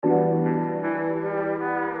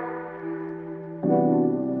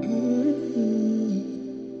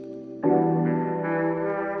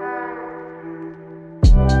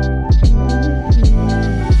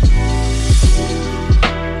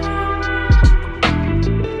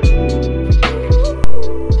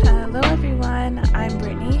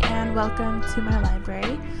welcome to my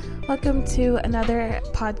library. Welcome to another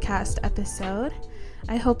podcast episode.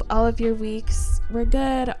 I hope all of your weeks were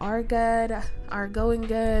good, are going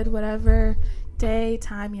good, whatever day,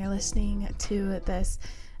 time you're listening to this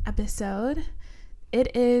episode.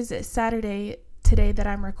 It is Saturday today that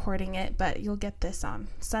I'm recording it, but you'll get this on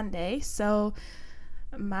Sunday. So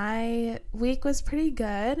my week was pretty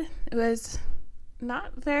good. It was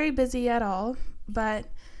not very busy at all, but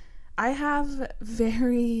I have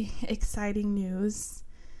very exciting news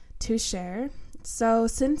to share. So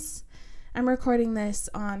since I'm recording this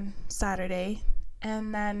on Saturday,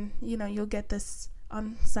 and then, you'll get this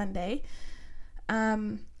on Sunday,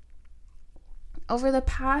 over the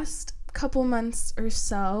past couple months or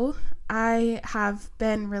so, I have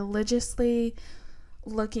been religiously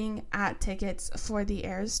looking at tickets for the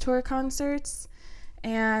Eras Tour concerts,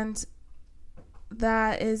 and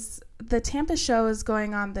that is the Tampa show is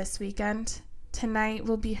going on this weekend. Tonight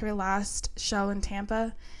will be her last show in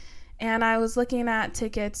Tampa, and I was looking at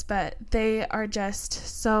tickets, but they are just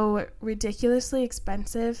so ridiculously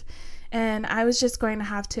expensive, and I was just going to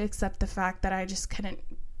have to accept the fact that I just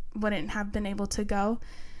wouldn't have been able to go.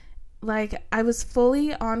 Like, I was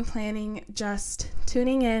fully on planning just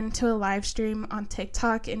tuning in to a live stream on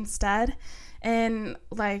TikTok instead, and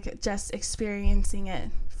just experiencing it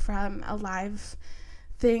from a live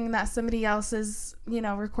thing that somebody else is,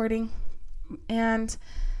 recording. And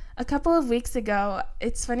a couple of weeks ago,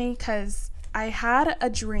 it's funny because I had a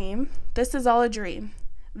dream, this is all a dream,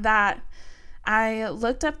 that I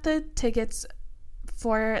looked up the tickets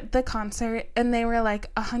for the concert, and they were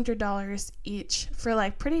 $100 each for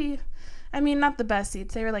not the best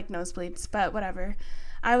seats, they were nosebleeds, but whatever.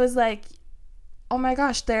 I was like, oh my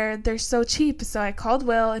gosh, they're so cheap. So I called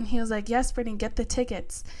Will, and he was like, yes, Brittany, get the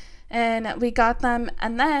tickets. And we got them,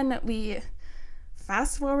 and then we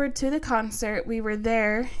fast forward to the concert. We were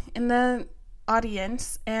there in the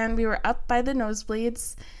audience, and we were up by the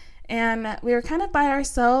nosebleeds, and we were kind of by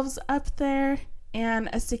ourselves up there, and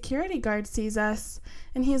a security guard sees us,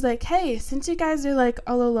 and he's like, hey, since you guys are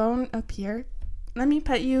all alone up here, let me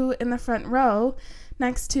put you in the front row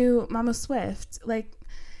next to Mama Swift,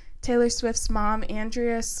 Taylor Swift's mom,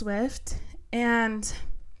 Andrea Swift. And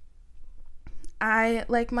I,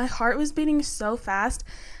 my heart was beating so fast.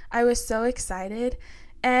 I was so excited.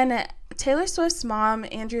 And Taylor Swift's mom,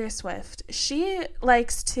 Andrea Swift, she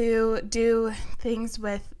likes to do things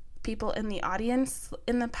with people in the audience.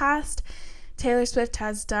 In the past, Taylor Swift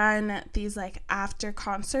has done these after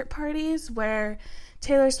concert parties where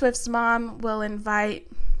Taylor Swift's mom will invite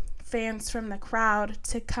fans from the crowd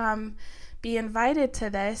to come be invited to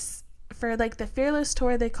this. For the Fearless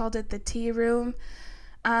tour, they called it the Tea Room.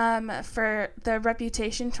 For the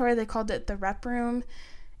Reputation tour, they called it the Rep Room.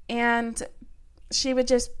 And she would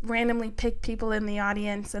just randomly pick people in the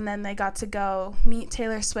audience, and then they got to go meet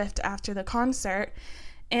Taylor Swift after the concert.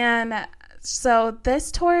 And so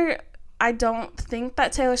this tour, I don't think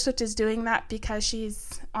that Taylor Swift is doing that because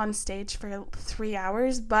she's on stage for 3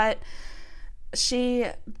 hours, but she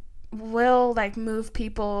will move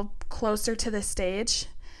people closer to the stage.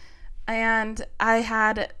 And I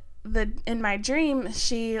had in my dream,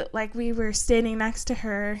 we were standing next to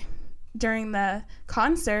her during the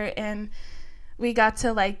concert, and we got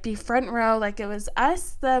to be front row. It was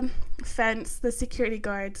us, the fence, the security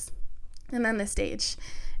guards, and then the stage.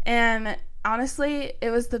 And honestly,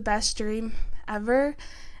 it was the best dream ever.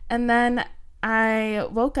 And then I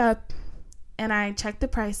woke up and I checked the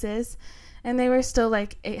prices, and they were still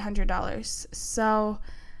 $800. So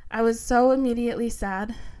I was so immediately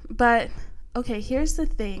sad. But okay, here's the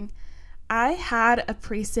thing. I had a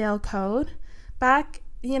pre-sale code back,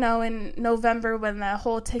 in November when the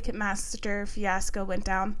whole Ticketmaster fiasco went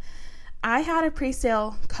down. I had a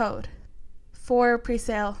pre-sale code for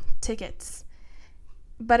pre-sale tickets,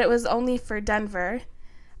 but it was only for Denver.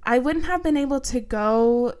 I wouldn't have been able to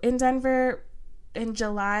go in Denver in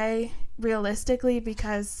July realistically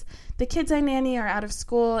because the kids I nanny are out of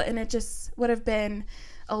school, and it just would have been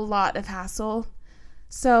a lot of hassle.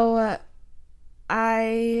 So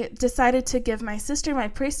I decided to give my sister my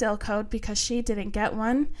pre-sale code because she didn't get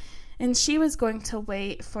one, and she was going to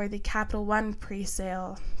wait for the Capital One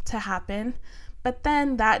pre-sale to happen. But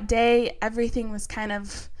then that day, everything was kind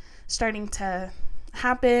of starting to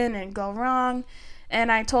happen and go wrong,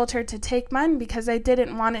 and I told her to take mine because I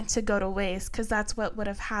didn't want it to go to waste, because that's what would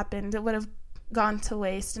have happened. It would have gone to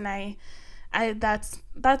waste, and I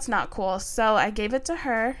that's not cool. So I gave it to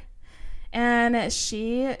her, and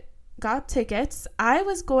she got tickets. I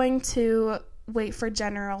was going to wait for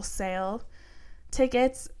general sale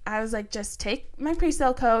tickets. I was like, just take my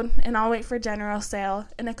pre-sale code and I'll wait for general sale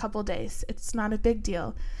in a couple days. It's not a big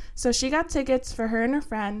deal. So she got tickets for her and her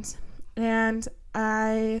friends, and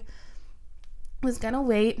I was gonna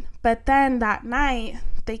wait, but then that night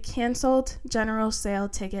they canceled general sale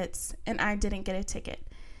tickets and I didn't get a ticket.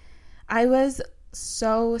 I was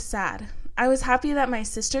so sad. I was happy that my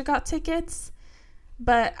sister got tickets,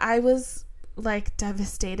 but I was like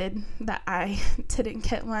devastated that I didn't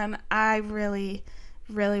get one. I really,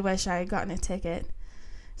 really wish I had gotten a ticket.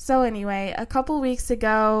 So anyway, a couple weeks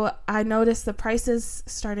ago, I noticed the prices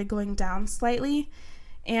started going down slightly,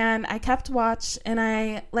 and I kept watch, and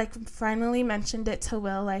I like finally mentioned it to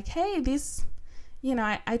Will, like, hey, these,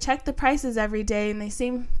 I check the prices every day and they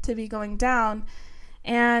seem to be going down.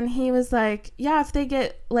 And he was like, yeah, if they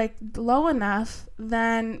get like low enough,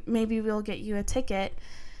 then maybe we'll get you a ticket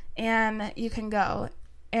and you can go,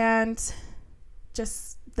 and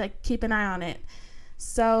just like keep an eye on it.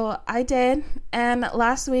 So I did, and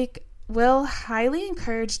last week Will highly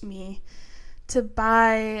encouraged me to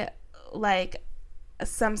buy like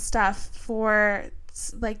some stuff for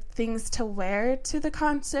like things to wear to the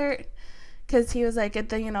concert, because he was like,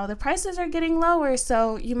 the prices are getting lower,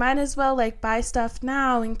 so you might as well like buy stuff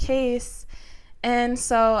now in case. And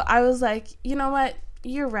so I was like, you know what,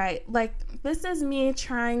 you're right. Like, this is me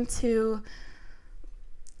trying to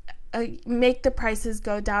make the prices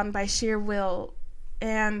go down by sheer will,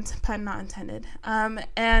 and pun not intended.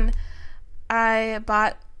 And I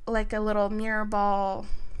bought like a little mirror ball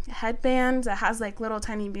headband that has like little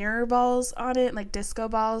tiny mirror balls on it, like disco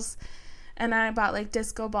balls. And I bought like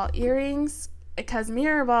disco ball earrings, because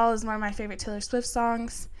Mirror Ball is one of my favorite Taylor Swift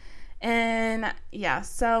songs. And yeah,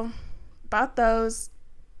 so bought those,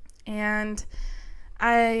 and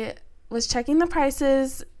I was checking the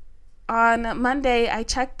prices on Monday. I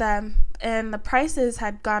checked them, and the prices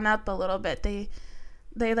had gone up a little bit.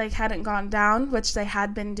 They like hadn't gone down, which they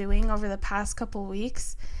had been doing over the past couple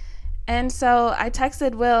weeks. And so I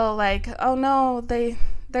texted Will like, oh no,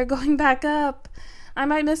 they're going back up. I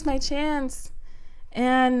might miss my chance.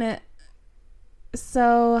 And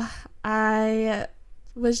so I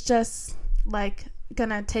was just like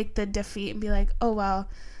gonna take the defeat and be like, oh well,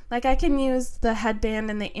 like I can use the headband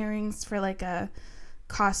and the earrings for like a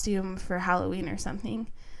costume for Halloween or something.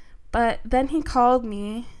 But then he called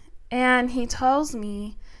me and he tells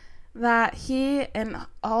me that he and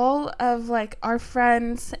all of like our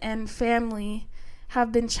friends and family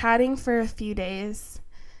have been chatting for a few days,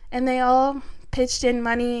 and they all pitched in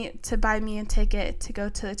money to buy me a ticket to go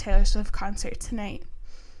to the Taylor Swift concert tonight.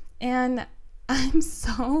 And I'm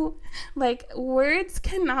so, like, words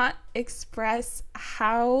cannot express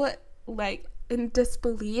how, like, in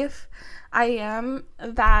disbelief I am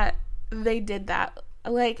that they did that.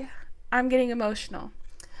 Like, I'm getting emotional.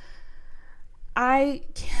 I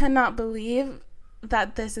cannot believe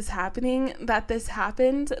that this is happening, that this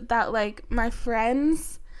happened, that, like, my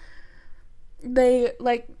friends, they,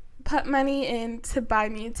 like, put money in to buy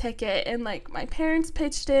me a ticket, and, like, my parents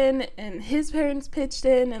pitched in, and his parents pitched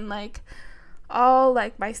in, and, like, all,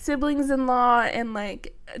 like, my siblings-in-law, and,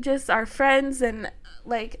 like, just our friends, and,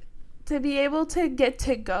 like, to be able to get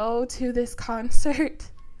to go to this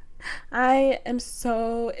concert, I am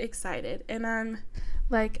so excited, and I'm,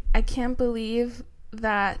 like, I can't believe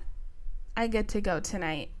that I get to go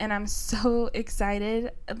tonight, and I'm so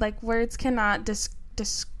excited. Like, words cannot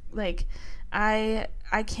like, I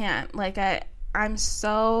can't, like, I'm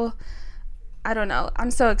so, I don't know,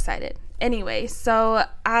 I'm so excited. Anyway, so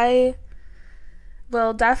I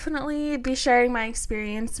will definitely be sharing my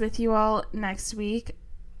experience with you all next week.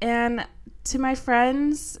 And to my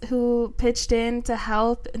friends who pitched in to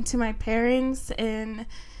help, and to my parents, and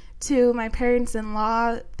to my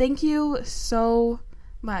parents-in-law, thank you so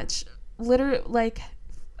much. Literally, like,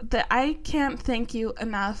 I can't thank you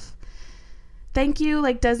enough. Thank you,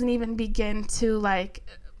 like, doesn't even begin to, like,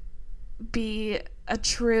 be a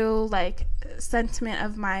true, like, sentiment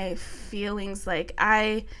of my feelings. Like,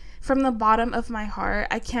 from the bottom of my heart,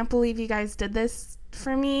 I can't believe you guys did this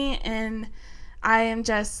for me, and I'm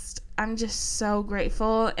just so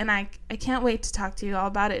grateful, and I can't wait to talk to you all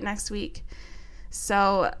about it next week.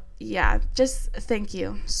 So, yeah, just thank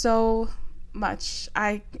you so much.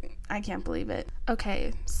 I can't believe it.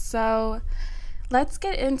 Okay, so let's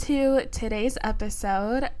get into today's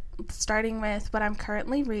episode, starting with what I'm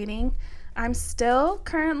currently reading. I'm still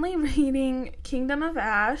currently reading Kingdom of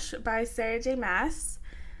Ash by Sarah J. Maas.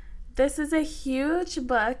 This is a huge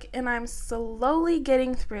book, and I'm slowly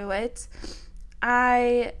getting through it.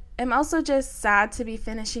 I am also just sad to be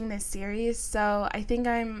finishing this series, so I think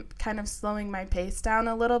I'm kind of slowing my pace down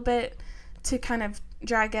a little bit to kind of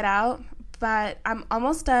drag it out. but I'm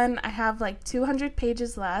almost done. I have like 200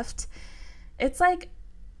 pages left. It's like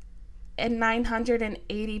in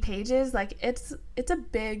 980 pages. Like it's a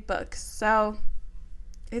big book, so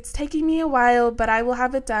it's taking me a while, but I will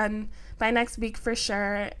have it done by next week for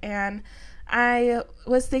sure. And I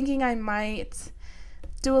was thinking I might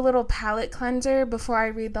do a little palette cleanser before I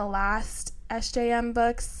read the last SJM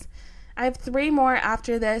books. I have 3 more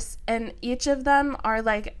after this, and each of them are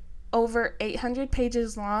like over 800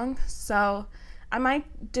 pages long, so I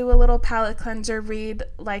might do a little palette cleanser, read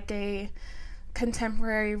like a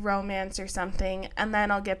contemporary romance or something, and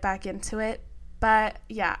then I'll get back into it. But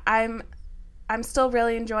yeah, I'm still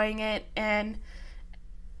really enjoying it, and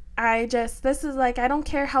this is like, I don't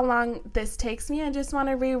care how long this takes me. I just want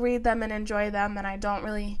to reread them and enjoy them, and I don't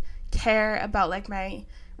really care about like my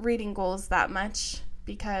reading goals that much,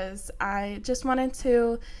 because I just wanted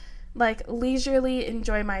to like leisurely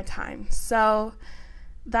enjoy my time. So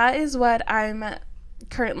that is what I'm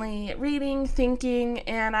currently reading, thinking,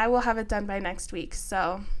 and I will have it done by next week.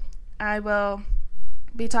 So I will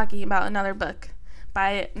be talking about another book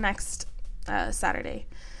by next Saturday.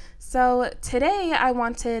 So today I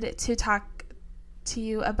wanted to talk to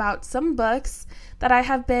you about some books that I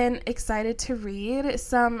have been excited to read,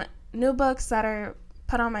 some new books that are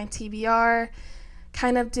put on my TBR,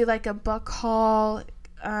 kind of do like a book haul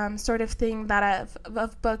sort of thing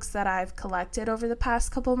of books that I've collected over the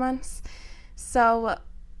past couple months. So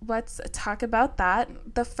let's talk about that.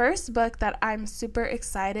 The first book that I'm super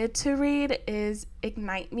excited to read is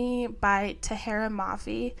Ignite Me by Tahereh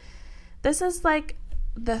Mafi. This is like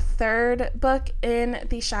the 3rd book in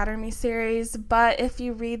the Shatter Me series, but if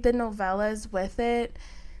you read the novellas with it,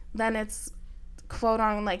 then it's quote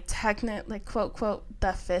on like quote the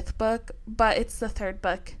 5th book, but it's the 3rd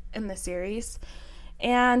book in the series.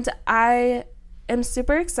 And I am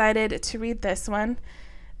super excited to read this one.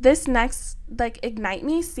 This next, like, Ignite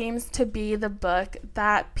Me seems to be the book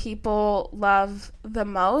that people love the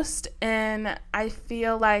most, and I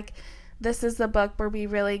feel like this is the book where we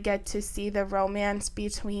really get to see the romance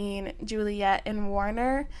between Juliet and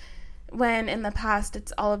Warner, when in the past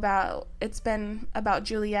it's been about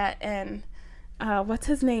Juliet and what's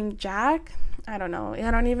his name, Jack? I don't know. I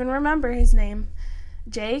don't even remember his name.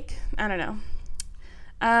 Jake? I don't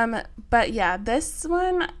know. But yeah, this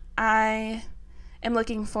one I am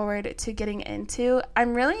looking forward to getting into.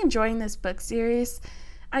 I'm really enjoying this book series.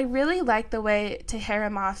 I really like the way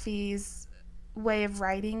Tahereh Mafi's way of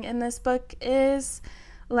writing in this book is,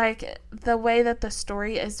 like the way that the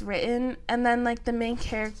story is written, and then like the main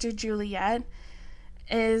character Juliet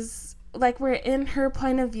is like, we're in her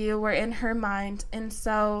point of view, we're in her mind, and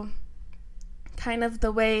so kind of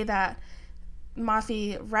the way that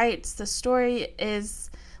Mafi writes the story is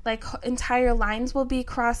like entire lines will be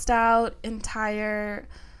crossed out, entire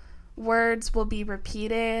words will be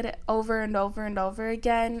repeated over and over and over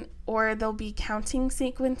again, or there'll be counting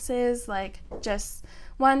sequences, like just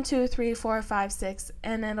 1, 2, 3, 4, 5, 6,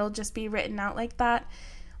 and it'll just be written out like that.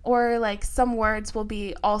 Or like some words will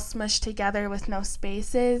be all smushed together with no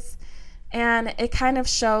spaces, and it kind of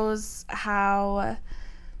shows how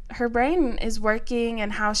her brain is working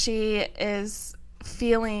and how she is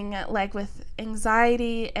feeling like with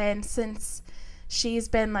anxiety. And since she's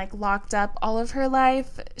been like locked up all of her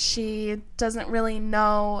life, she doesn't really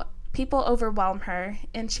know, people overwhelm her,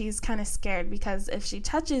 and she's kind of scared because if she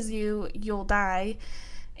touches you, you'll die.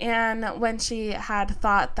 And when she had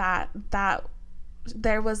thought that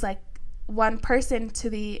there was like one person to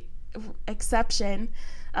the exception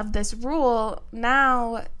of this rule,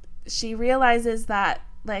 now she realizes that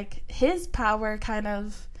like his power kind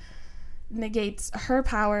of negates her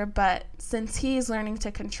power, but since he's learning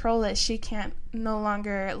to control it, she can't no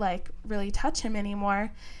longer like really touch him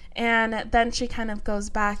anymore. And then she kind of goes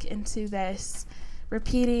back into this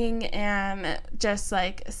repeating, and just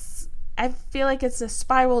like I feel like it's a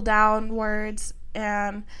spiral downwards.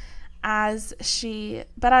 And as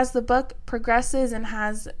the book progresses and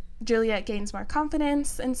has Juliet gains more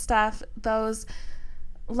confidence and stuff, those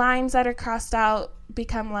lines that are crossed out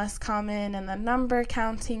become less common, and the number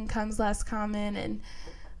counting comes less common, and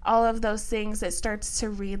all of those things. It starts to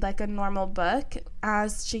read like a normal book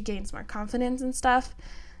as she gains more confidence and stuff.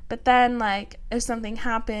 But then like if something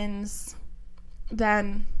happens,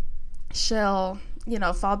 then she'll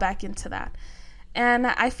fall back into that. And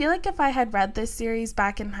I feel like if I had read this series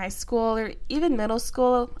back in high school or even middle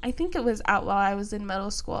school, I think it was out while I was in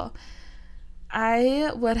middle school,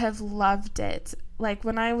 I would have loved it. Like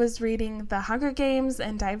when I was reading The Hunger Games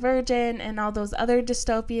and Divergent and all those other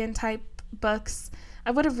dystopian type books,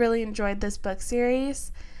 I would have really enjoyed this book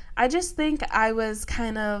series. I just think I was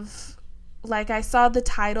kind of like, I saw the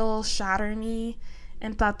title Shatter Me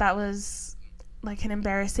and thought that was like an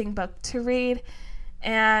embarrassing book to read,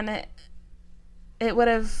 and it would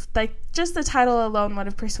have, like, just the title alone would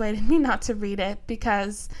have persuaded me not to read it,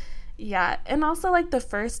 because yeah. And also, like, the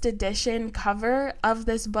first edition cover of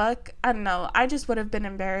this book, I don't know, I just would have been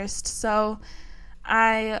embarrassed, so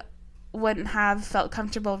I wouldn't have felt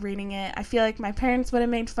comfortable reading it. I feel like my parents would have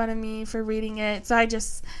made fun of me for reading it, so I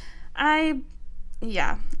didn't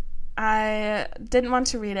want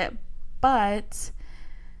to read it. But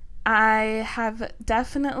I have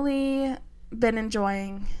definitely been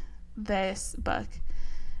enjoying this book,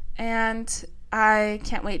 and I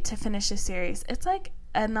can't wait to finish the series. It's like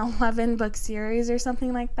an 11 book series or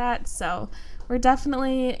something like that, so we're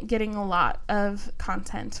definitely getting a lot of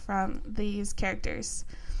content from these characters.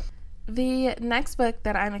 The next book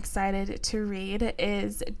that I'm excited to read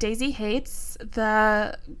is Daisy Hates: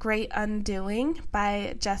 The Great Undoing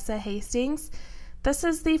by Jessa Hastings. This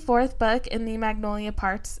is the 4th book in the Magnolia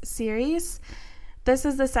Parts series. This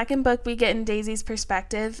is the 2nd book we get in Daisy's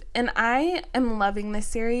perspective, and I am loving this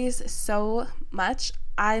series so much.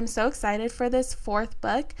 I'm so excited for this 4th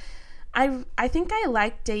book. I think I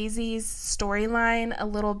like Daisy's storyline a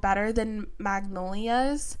little better than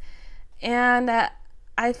Magnolia's, and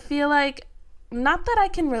I feel like, not that I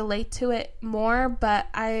can relate to it more, but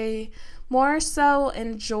I more so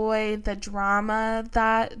enjoy the drama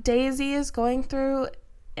that Daisy is going through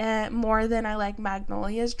more than I like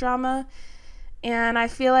Magnolia's drama. And I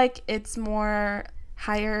feel like it's more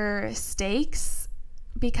higher stakes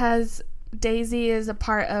because Daisy is a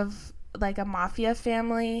part of like a mafia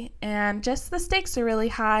family, and just the stakes are really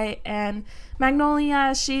high. And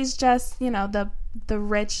Magnolia, she's just, the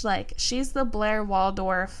rich, like, she's the Blair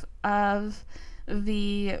Waldorf of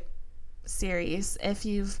the series, if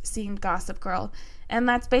you've seen Gossip Girl. And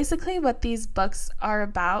that's basically what these books are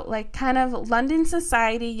about, like, kind of London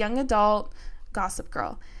society, young adult Gossip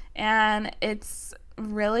Girl. And it's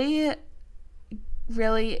really,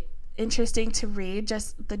 really interesting to read,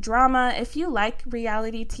 just the drama. If you like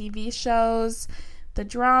reality TV shows, the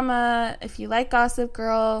drama, if you like Gossip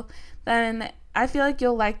Girl, then I feel like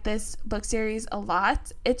you'll like this book series a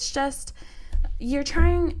lot. It's just, they're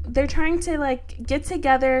trying to, like, get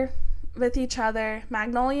together with each other,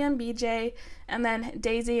 Magnolia and BJ, and then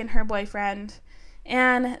Daisy and her boyfriend,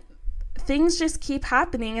 and things just keep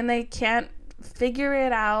happening, and they can't figure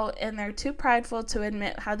it out, and they're too prideful to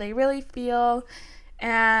admit how they really feel,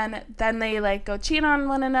 and then they, like, go cheat on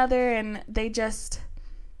one another, and they just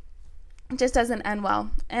doesn't end well,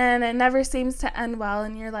 and it never seems to end well,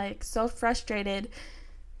 and you're, like, so frustrated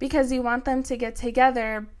because you want them to get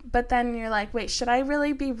together, but then you're like, wait, should I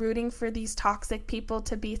really be rooting for these toxic people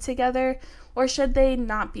to be together, or should they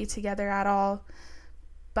not be together at all?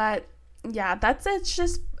 But yeah, that's it.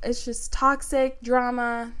 It's just toxic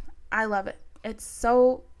drama. I love it. It's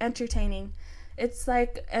so entertaining. It's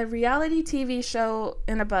like a reality TV show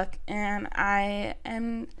in a book, and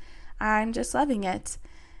I'm just loving it.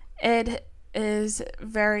 It is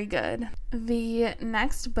very good. The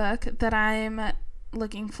next book that I'm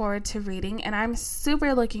looking forward to reading, and I'm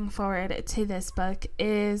super looking forward to this book,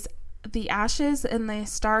 is The Ashes and the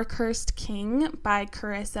Star-Cursed King by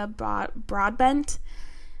Carissa Broadbent.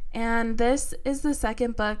 And this is the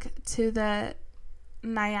 2nd book to the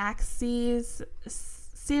Nyaxes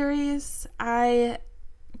series. I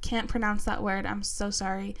can't pronounce that word. I'm so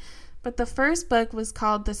sorry. But the first book was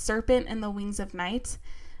called The Serpent and the Wings of Night.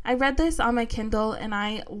 I read this on my Kindle, and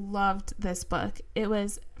I loved this book. It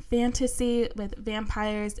was fantasy with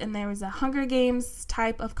vampires, and there was a Hunger Games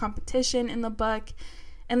type of competition in the book.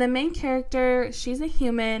 And the main character, she's a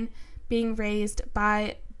human being raised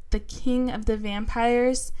by the king of the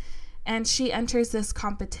vampires, and she enters this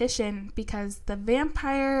competition because the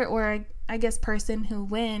vampire, or I guess person who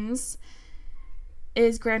wins,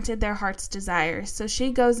 is granted their heart's desire. So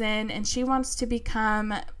she goes in and she wants to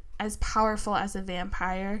become as powerful as a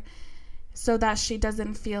vampire so that she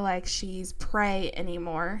doesn't feel like she's prey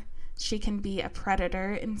anymore. She can be a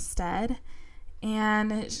predator instead.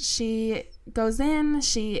 And she goes in,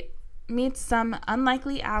 she meets some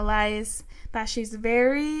unlikely allies that she's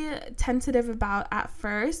very tentative about at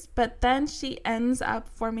first, but then she ends up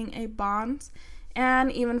forming a bond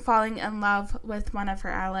and even falling in love with one of her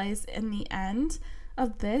allies. In the end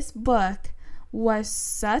of this book was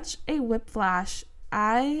such a whiplash.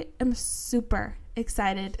 I am super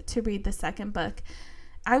excited to read the 2nd book.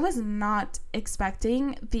 I was not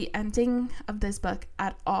expecting the ending of this book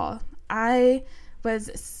at all. I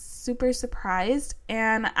was super surprised,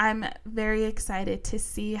 and I'm very excited to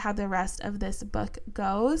see how the rest of this book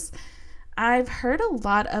goes. I've heard a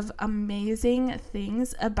lot of amazing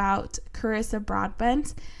things about Carissa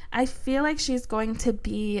Broadbent. I feel like she's going to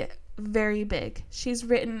be very big.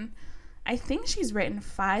 I think she's written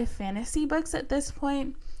 5 fantasy books at this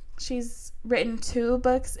point. She's written 2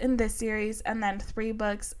 books in this series and then 3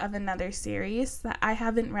 books of another series that I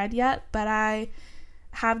haven't read yet, but I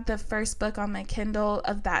have the first book on my Kindle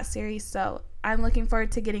of that series, so I'm looking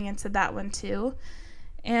forward to getting into that one too.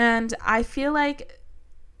 And I feel like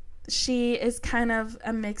she is kind of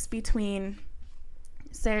a mix between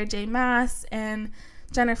Sarah J. Maas and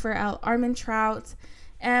Jennifer L. Armentrout,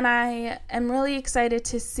 and I am really excited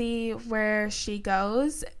to see where she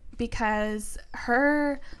goes because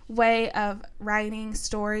her way of writing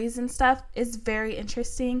stories and stuff is very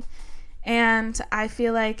interesting, and I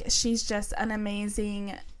feel like she's just an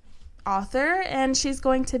amazing author, and she's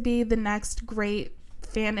going to be the next great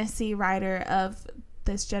fantasy writer of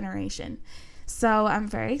this generation. So I'm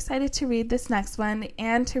very excited to read this next one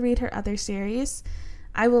and to read her other series.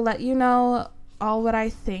 I will let you know all what I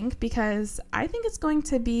think because I think it's going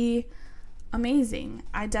to be amazing.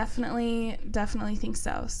 I definitely think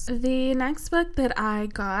so. The next book that I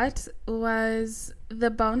got was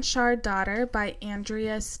The Bone Shard Daughter by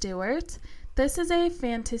Andrea Stewart. This is a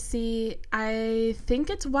fantasy. I think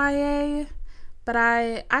it's YA, but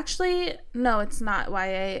no, it's not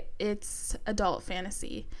YA. It's adult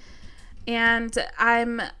fantasy. And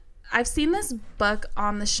I've seen this book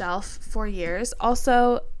on the shelf for years.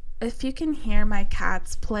 Also, if you can hear my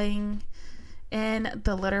cats playing in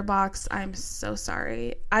the litter box, I'm so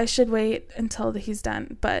sorry. I should wait until he's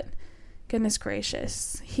done, but goodness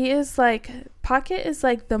gracious. Pocket is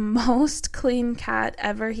like the most clean cat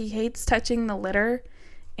ever. He hates touching the litter,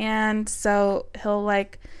 and so he'll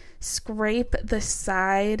like scrape the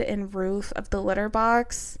side and roof of the litter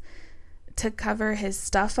box to cover his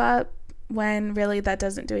stuff up, when really that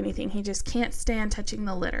doesn't do anything. He just can't stand touching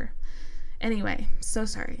the litter. Anyway, so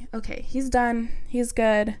sorry. Okay, he's done. He's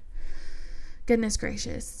good. Goodness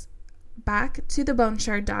gracious. Back to The Bone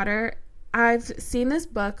Shard Daughter. I've seen this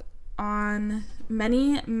book on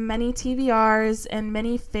many TBRs and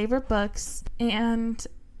many favorite books, and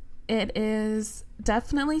it is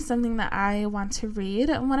definitely something that I want to read.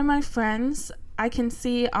 One of my friends, I can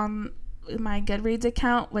see on my Goodreads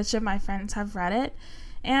account which of my friends have read it,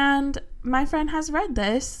 and my friend has read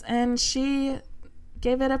this and she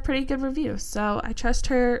gave it a pretty good review, so I trust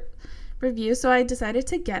her review, so I decided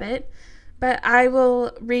to get it. But I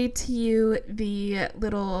will read to you the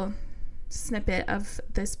little snippet of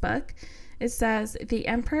this book. It says, "The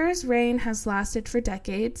Emperor's reign has lasted for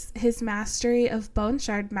decades, his mastery of bone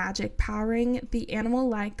shard magic powering the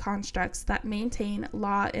animal-like constructs that maintain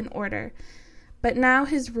law and order. But now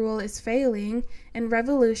his rule is failing, and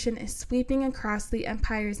revolution is sweeping across the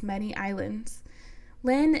Empire's many islands.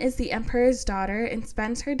 Lynn is the Emperor's daughter and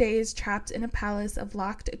spends her days trapped in a palace of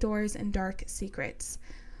locked doors and dark secrets.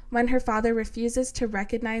 When her father refuses to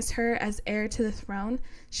recognize her as heir to the throne,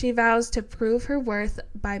 she vows to prove her worth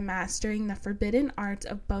by mastering the forbidden art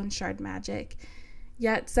of bone shard magic.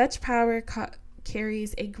 Yet such power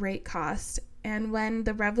carries a great cost, and when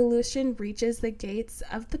the revolution reaches the gates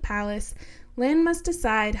of the palace, Lynn must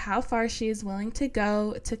decide how far she is willing to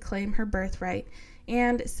go to claim her birthright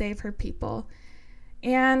and save her people."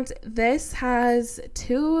 And this has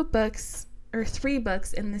 3 books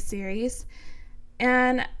in the series,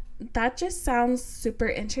 and that just sounds super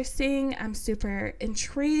interesting. I'm super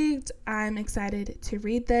intrigued. I'm excited to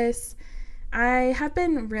read this. I have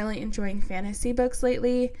been really enjoying fantasy books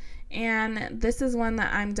lately, and this is one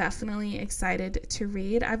that I'm definitely excited to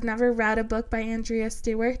read. I've never read a book by Andrea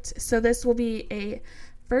Stewart, so this will be a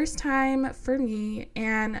first time for me,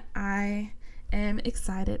 and I am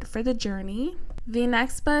excited for the journey. The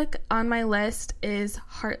next book on my list is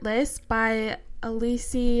Heartless by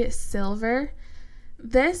Alice Silver.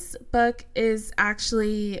 This book is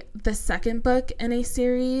actually the second book in a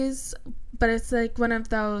series, but it's like one of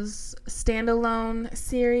those standalone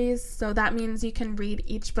series, so that means you can read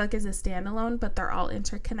each book as a standalone, but they're all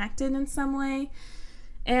interconnected in some way.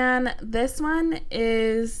 And this one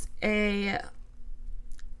is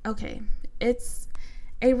it's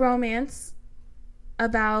a romance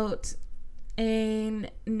about a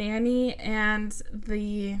nanny and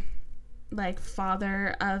the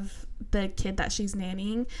father of the kid that she's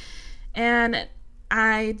nannying. And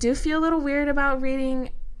I do feel a little weird about reading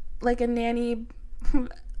a nanny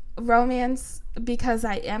romance because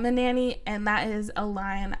I am a nanny, and that is a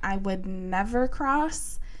line I would never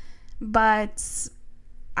cross. But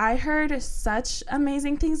I heard such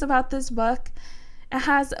amazing things about this book. It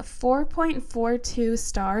has 4.42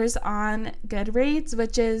 stars on Goodreads,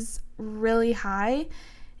 which is really high.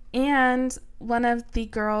 And one of the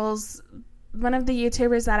YouTubers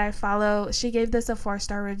that I follow, she gave this a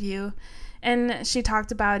 4-star review, and she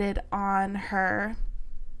talked about it on her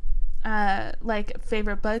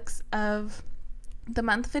favorite books of the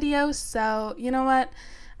month video. So you know what,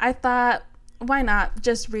 I thought, why not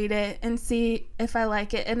just read it and see if I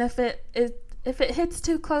like it, and if it hits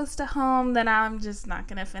too close to home, then I'm just not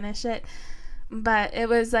gonna finish it. But it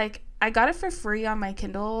was like, I got it for free on my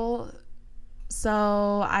Kindle,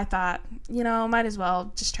 so I thought, might as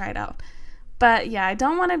well just try it out. But yeah, I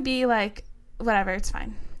don't want to be like, whatever, it's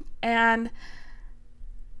fine. And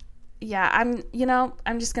yeah, I'm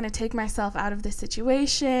just going to take myself out of this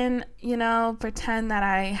situation, pretend that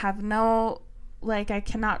I have I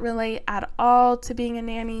cannot relate at all to being a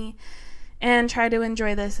nanny, and try to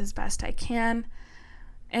enjoy this as best I can.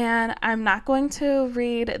 And I'm not going to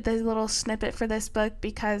read the little snippet for this book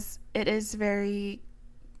because it looks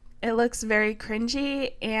very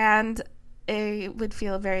cringy, and I would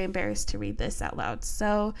feel very embarrassed to read this out loud.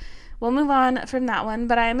 So we'll move on from that one,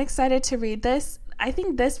 but I am excited to read this. I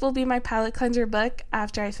think this will be my palate cleanser book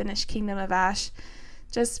after I finish Kingdom of Ash,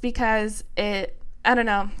 just because it, I don't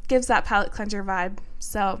know, gives that palate cleanser vibe.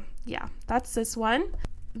 So yeah, that's this one.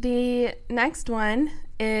 The next one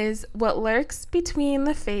is What Lurks Between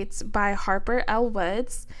the Fates by Harper L.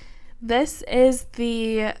 Woods. This is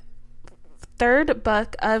the third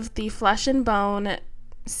book of the Flesh and Bone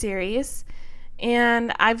series,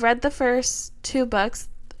 and I've read the first 2 books.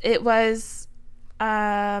 It was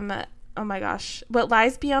What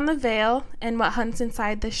Lies Beyond the Veil and What Hunts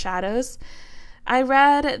Inside the Shadows. I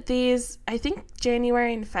read these, I think,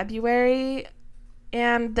 January and February,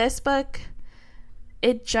 and this book,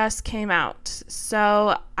 it just came out,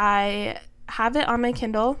 so I have it on my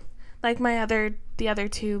Kindle, like the other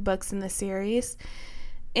 2 books in the series.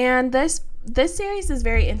 And this series is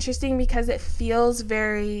very interesting because it feels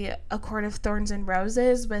very A Court of Thorns and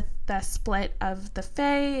Roses, with the split of the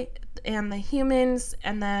Fae and the humans,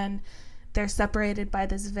 and then they're separated by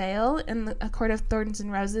this veil. In A Court of Thorns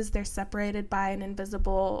and Roses, they're separated by an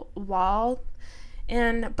invisible wall,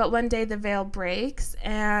 but one day the veil breaks,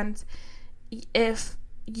 and if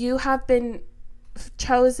you have been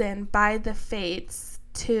chosen by the fates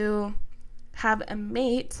to have a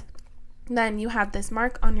mate, then you have this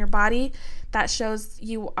mark on your body that shows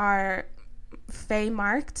you are Fae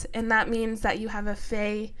marked, and that means that you have a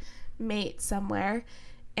Fae mate somewhere,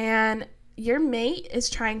 and your mate is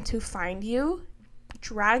trying to find you,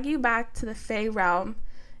 drag you back to the Fae realm,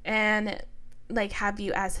 and have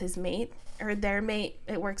you as his mate or their mate.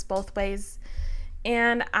 It works both ways,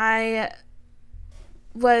 and I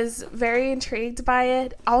was very intrigued by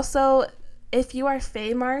it. Also, if you are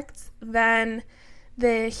Fae marked, then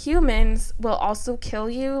the humans will also kill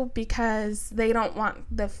you because they don't want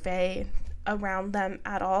the Fae around them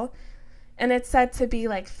at all. And it's said to be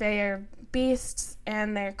Fae are beasts,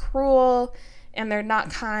 and they're cruel, and they're not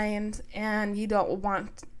kind, and you don't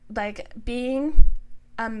want, being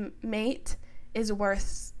a mate is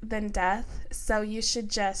worse than death, so you should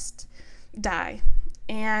just die,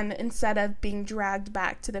 and instead of being dragged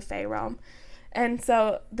back to the Fae realm. And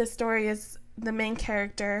so the story is, the main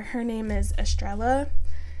character, her name is Estrella.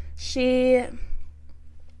 She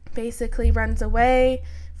basically runs away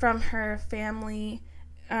from her family.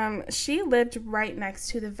 She lived right next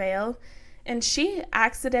to the veil, and she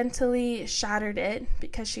accidentally shattered it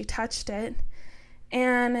because she touched it.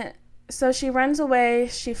 And so she runs away.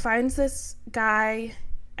 She finds this guy.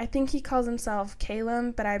 I think he calls himself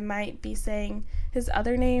Caleb, but I might be saying his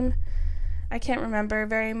other name. I can't remember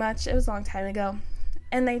very much. It was a long time ago.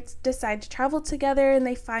 And they decide to travel together, and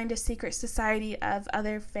they find a secret society of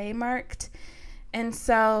other Fae marked. And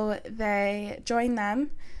so they join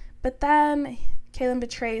them. But then Caleb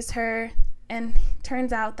betrays her, and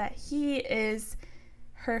turns out that he is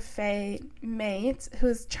her Fae mate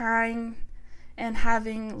who's trying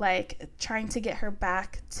to get her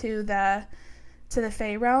back to the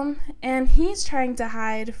Fae realm. And he's trying to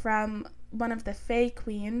hide from one of the Fae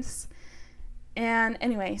queens. And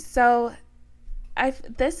anyway, so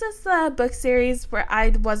this is the book series where I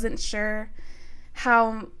wasn't sure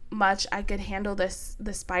how much I could handle the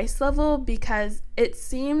spice level, because it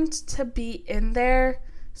seemed to be in there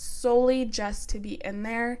solely just to be in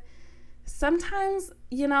there. Sometimes,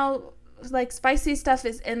 spicy stuff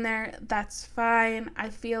is in there, that's fine. I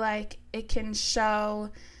feel like it can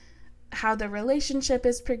show how the relationship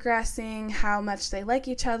is progressing, how much they like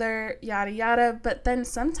each other, yada yada. But then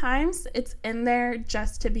sometimes it's in there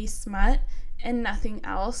just to be smut and nothing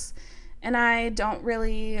else, and I don't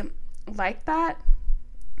really like that.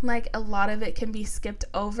 A lot of it can be skipped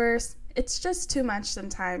over. It's just too much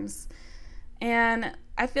sometimes. And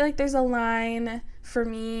I feel like there's a line for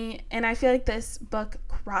me, and I feel like this book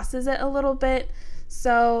crosses it a little bit.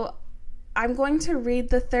 So I'm going to read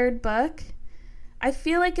the third book. I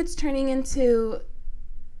feel like it's turning into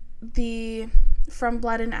the From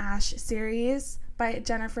Blood and Ash series by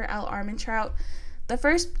Jennifer L. Armentrout. The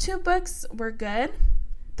first two books were good.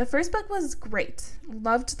 The first book was great.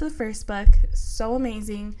 Loved the first book. So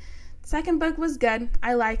amazing. Second book was good.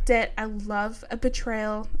 I liked it. I love a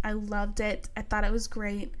betrayal. I loved it. I thought it was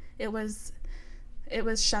great. It was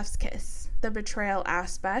chef's kiss, the betrayal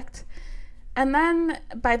aspect. And then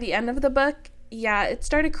by the end of the book, yeah, it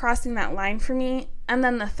started crossing that line for me. And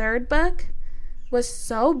then the third book was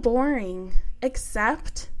so boring,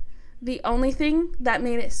 except the only thing that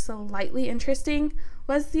made it slightly interesting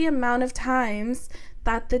was the amount of times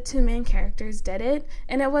that the two main characters did it.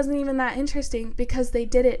 And it wasn't even that interesting because they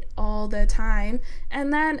did it all the time.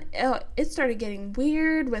 And then it started getting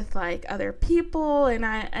weird with like other people, and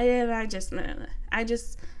I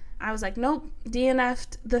was like, nope,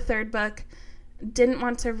 DNF'd the third book. Didn't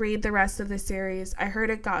want to read the rest of the series. I heard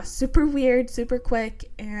it got super weird, super quick,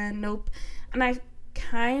 and nope. And I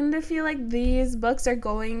kind of feel like these books are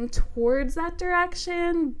going towards that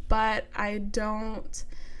direction, but I don't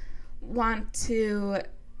want to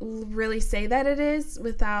really say that it is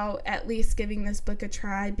without at least giving this book a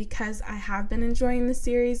try, because I have been enjoying the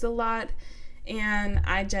series a lot, and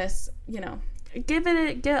I just, I'll give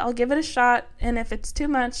it a shot, and if it's too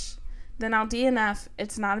much, then I'll DNF.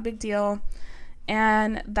 It's not a big deal.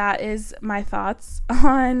 And that is my thoughts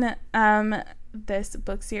on this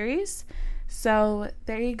book series. So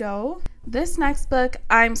there you go. This next book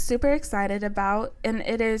I'm super excited about, and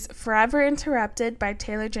it is Forever Interrupted by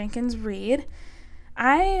Taylor Jenkins Reid.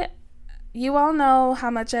 You all know how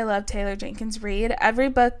much I love Taylor Jenkins Reid. Every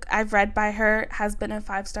book I've read by her has been a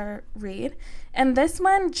 5-star read. And this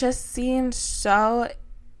one just seemed so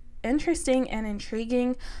interesting and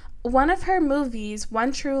intriguing. One of her movies, one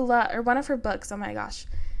of her books,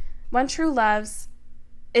 One True Loves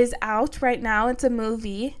is out right now. It's a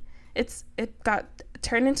movie. It got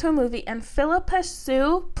turned into a movie, and Philippa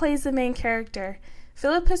Sue plays the main character.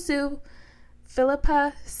 Philippa Sue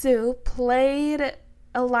played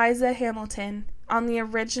Eliza Hamilton on the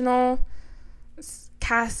original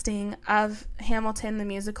casting of Hamilton the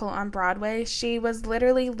musical on Broadway. She was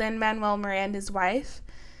literally Lin-Manuel Miranda's wife.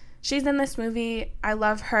 She's in this movie. I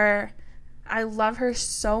love her. I love her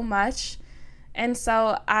so much. And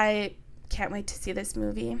so I can't wait to see this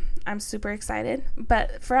movie. I'm super excited.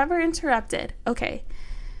 But Forever Interrupted. Okay.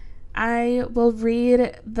 I will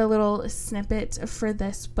read the little snippet for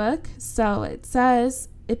this book. So it says,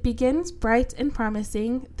 it begins bright and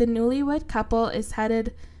promising. The newlywed couple is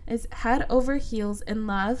head over heels in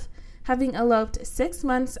love, having eloped 6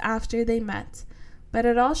 months after they met. But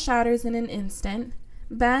it all shatters in an instant.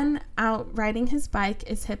 Ben, out riding his bike,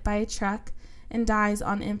 is hit by a truck and dies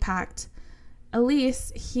on impact.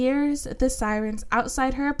 Elise hears the sirens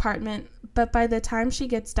outside her apartment, but by the time she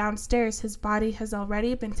gets downstairs, his body has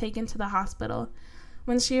already been taken to the hospital.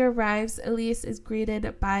 When she arrives, Elise is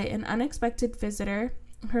greeted by an unexpected visitor,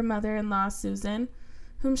 her mother-in-law, Susan,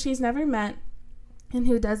 whom she's never met and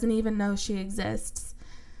who doesn't even know she exists.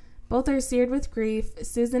 Both are seared with grief.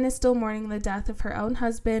 Susan is still mourning the death of her own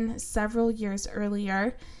husband several years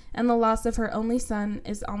earlier, and the loss of her only son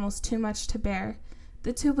is almost too much to bear.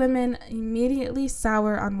 The two women immediately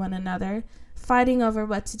sour on one another, fighting over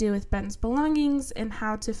what to do with Ben's belongings and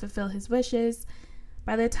how to fulfill his wishes.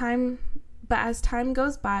 But as time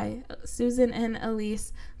goes by, Susan and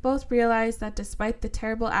Elise both realize that despite the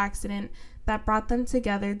terrible accident that brought them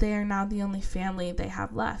together, they are now the only family they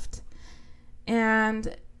have left.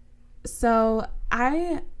 And so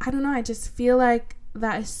I don't know, I just feel like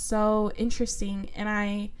that is so interesting, and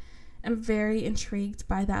I am very intrigued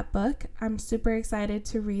by that book. I'm super excited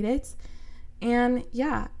to read it. And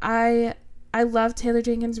yeah, I love Taylor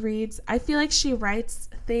Jenkins Reid. I feel like she writes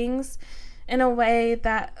things in a way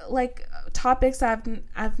that, like, topics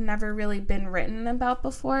I've never really been written about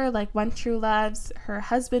before. Like One True Loves, her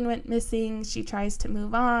husband went missing, she tries to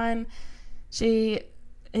move on, she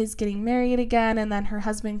is getting married again, and then her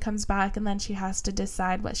husband comes back, and then she has to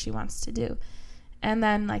decide what she wants to do. And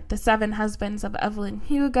then like The Seven Husbands of Evelyn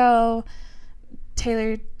Hugo,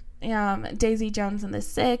 Taylor, Daisy Jones and the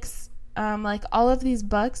Six, like all of these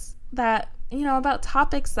books that, about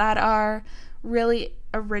topics that are really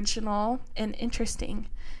original and interesting.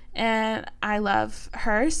 And I love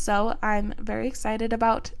her, so I'm very excited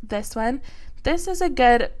about this one. This is a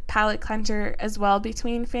good palate cleanser as well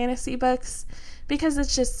between fantasy books, because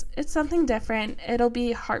it's something different. It'll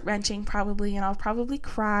be heart-wrenching probably, and I'll probably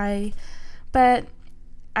cry, but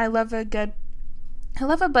I love a good I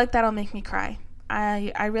love a book that'll make me cry.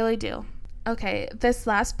 I really do. Okay, this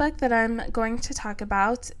last book that I'm going to talk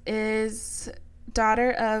about is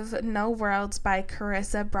Daughter of No Worlds by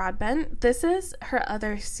Carissa Broadbent. This is her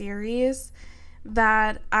other series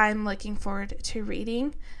that I'm looking forward to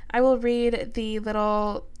reading. I will read the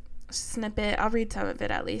little snippet. I'll read some of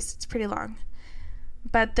it at least. It's pretty long.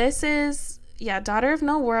 But this is, Daughter of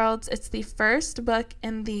No Worlds. It's the first book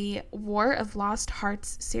in the War of Lost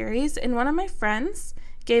Hearts series. And one of my friends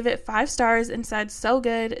gave it 5 stars and said, so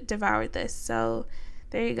good, devoured this. So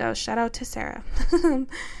there you go. Shout out to Sarah.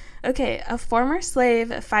 Okay, a former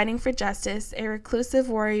slave fighting for justice, a reclusive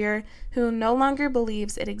warrior who no longer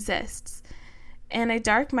believes it exists, and a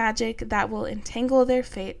dark magic that will entangle their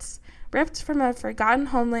fates. Ripped from a forgotten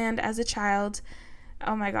homeland as a child.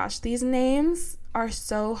 Oh my gosh, these names are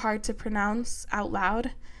so hard to pronounce out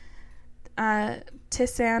loud.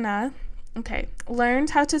 Tisana,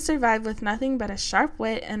 learned how to survive with nothing but a sharp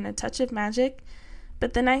wit and a touch of magic,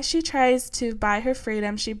 but the night she tries to buy her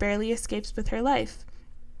freedom, she barely escapes with her life.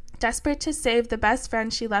 Desperate to save the best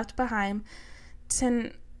friend she left behind,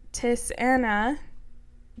 Tisana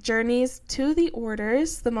journeys to the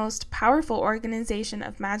Orders, the most powerful organization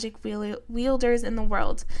of magic wielders in the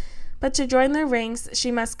world. But to join their ranks,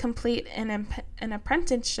 she must complete an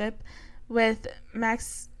apprenticeship with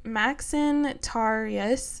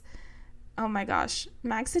Maxitarius. Oh my gosh,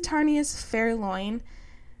 Maxitarius Fairloin.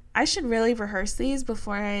 I should really rehearse these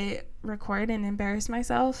before I record and embarrass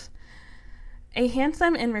myself. A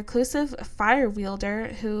handsome and reclusive fire wielder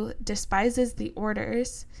who despises the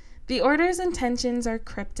Orders. The Order's intentions are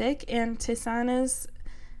cryptic, and Tisana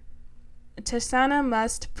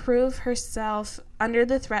must prove herself under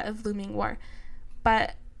the threat of looming war.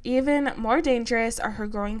 But even more dangerous are her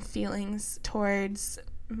growing feelings towards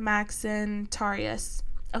Maxitarius.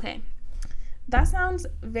 Okay, that sounds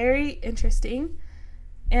very interesting,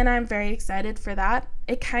 and I'm very excited for that.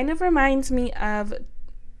 It kind of reminds me of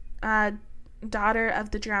Daughter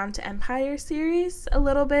of the Drowned Empire series a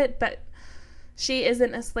little bit, but she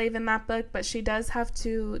isn't a slave in that book, but she does have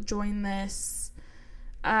to join this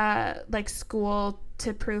school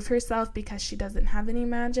to prove herself because she doesn't have any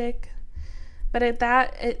magic. But it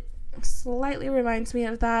slightly reminds me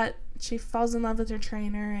of that. She falls in love with her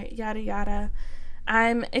trainer, yada yada.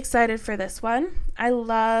 I'm excited for this one. I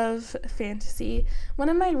love fantasy. One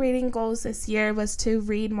of my reading goals this year was to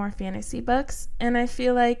read more fantasy books, and I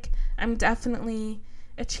feel like I'm definitely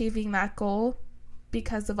achieving that goal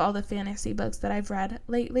because of all the fantasy books that I've read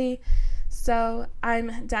lately. So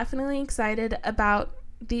I'm definitely excited about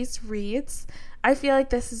these reads. I feel like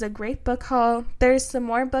this is a great book haul. There's some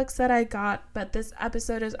more books that I got, but this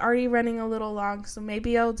episode is already running a little long, so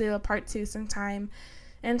maybe I'll do a part 2 sometime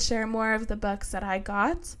and share more of the books that I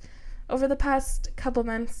got over the past couple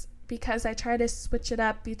months, because I try to switch it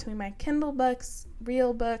up between my Kindle books,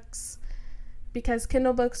 real books. Because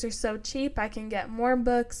Kindle books are so cheap, I can get more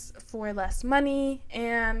books for less money,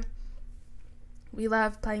 and we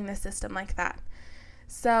love playing the system like that.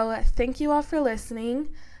 So thank you all for listening.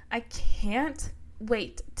 I can't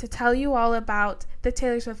wait to tell you all about the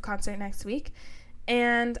Taylor Swift concert next week,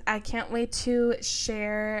 and I can't wait to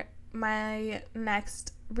share my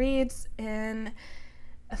next reads and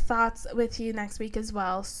thoughts with you next week as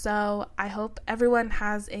well. So I hope everyone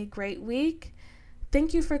has a great week.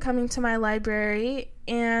 Thank you for coming to my library,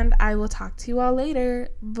 and I will talk to you all later.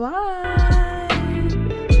 Bye!